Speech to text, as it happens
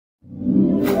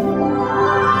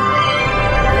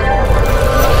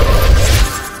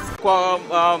Kwa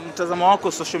mtazamo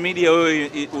wako, social media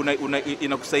wewe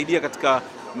inakusaidia katika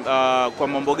kwa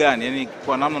mambo gani? Yaani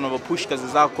kwa namna unavyopush kazi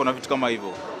zako na vitu kama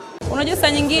hivyo. Unajua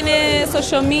saa nyingine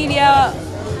social media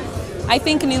I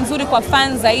think ni nzuri kwa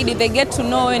fans zaidi, they get to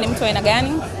know ni mtu aina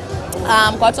gani.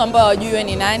 Kwa watu ambao hawajui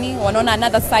ni nani, wanaona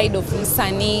another side of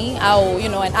msanii au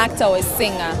an actor or a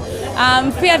singer.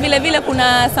 Pia vile vile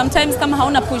kuna sometimes kama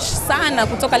hauna push sana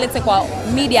kutoka let's say kwa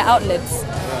media outlets,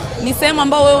 ni sehemu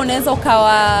ambao wewe unaweza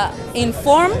ukawa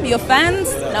inform your fans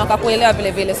na wakakuelewa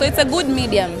vile vile. So it's a good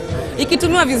medium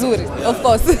ikitumiwa vizuri, of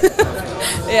course.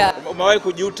 Yeah. Umewahi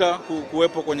kujuta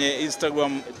kuwepo kwenye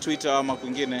Instagram, Twitter ama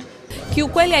kwingine?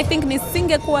 Kiukweli I think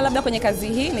nisingekuwa labda kwenye kazi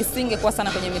hii, nisingekuwa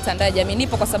sana kwenye mitandao ya jamii.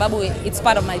 Nipo kwa sababu it's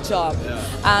part of my job.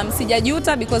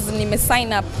 Sijajuta because nime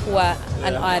sign up kuwa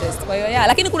an artist. Kwa hiyo yeah,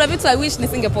 lakini kuna vitu I wish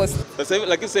nisingepost.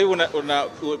 Lakini sasa hivi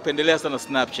unapendelea sana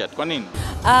Snapchat. Kwa nini?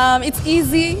 It's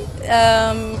easy.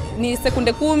 Ni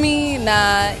sekunde 10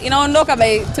 na inaondoka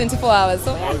by 24 hours.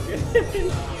 So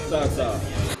sawa sawa.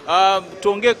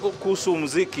 Tuongee kuhusu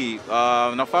muziki.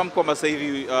 Nafahamu kwamba sasa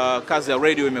hivi kazi ya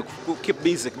radio keep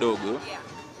busy kidogo.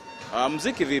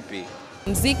 Muziki vipi?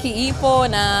 Muziki ipo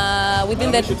na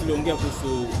within the tuliongea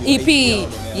kuhusu EP.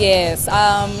 Yes.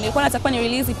 Nilikuwa nataka ni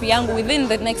release EP yangu within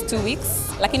the next 2 weeks,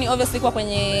 lakini obviously kwa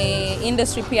kwenye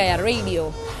industry pia ya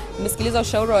radio nimesikiliza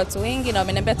ushauri wa watu wengi na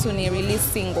wameniambia tu ni release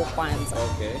single kwanza.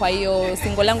 Kwa hiyo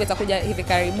single yangu itakuja hivi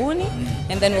karibuni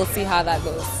and then we'll see how that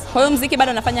goes. Kwa hiyo muziki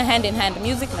bado nafanya hand in hand,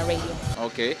 music na radio.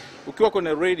 Okay. Ukiwa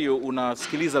kwenye radio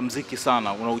unasikiliza muziki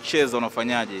sana, unaucheza,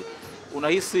 unafanyaje?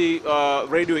 Unahisi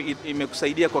radio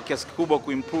imekusaidia kwa kiasi kikubwa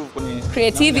kuimprove kwenye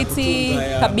creativity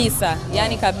kabisa,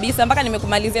 yani kabisa, mpaka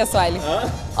nimekumalizia swali.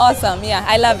 Awesome, yeah,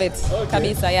 I love it.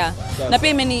 Kabisa, yeah. Na pia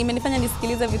imenifanya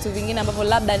nisikilize vitu vingine ambavyo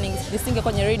labda nisinge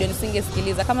kwenye radio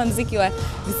nisingesikiliza, kama muziki wa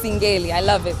Visingeli. I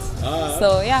love it.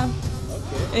 So yeah.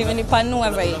 Okay.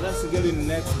 Imenipanua zaidi. That's the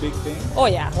next big thing. Oh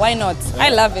yeah, why not? I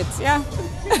love it. Yeah.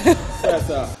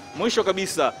 Sasa mwisho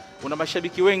kabisa, una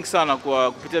mashabiki wengi sana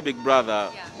kwa kupitia Big Brother,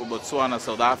 Botswana,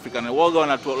 South Africa, na woga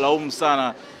wanatulaumu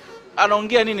sana.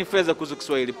 Anaongea nini Feza kuhusu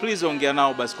Kiswahili? Please ongea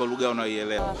nao basi kwa lugha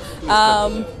unayoielewa.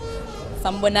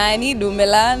 Sambonani,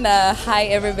 Dumela, na hi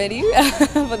everybody.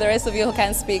 For the rest of you who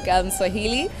can't speak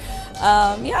Swahili.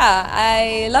 Yeah,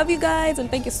 I love you guys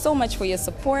and thank you so much for your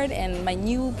support, and my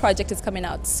new project is coming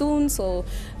out soon, so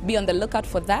be on the lookout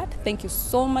for that. Thank you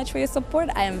so much for your support.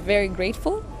 I am very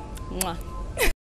grateful. Mwah.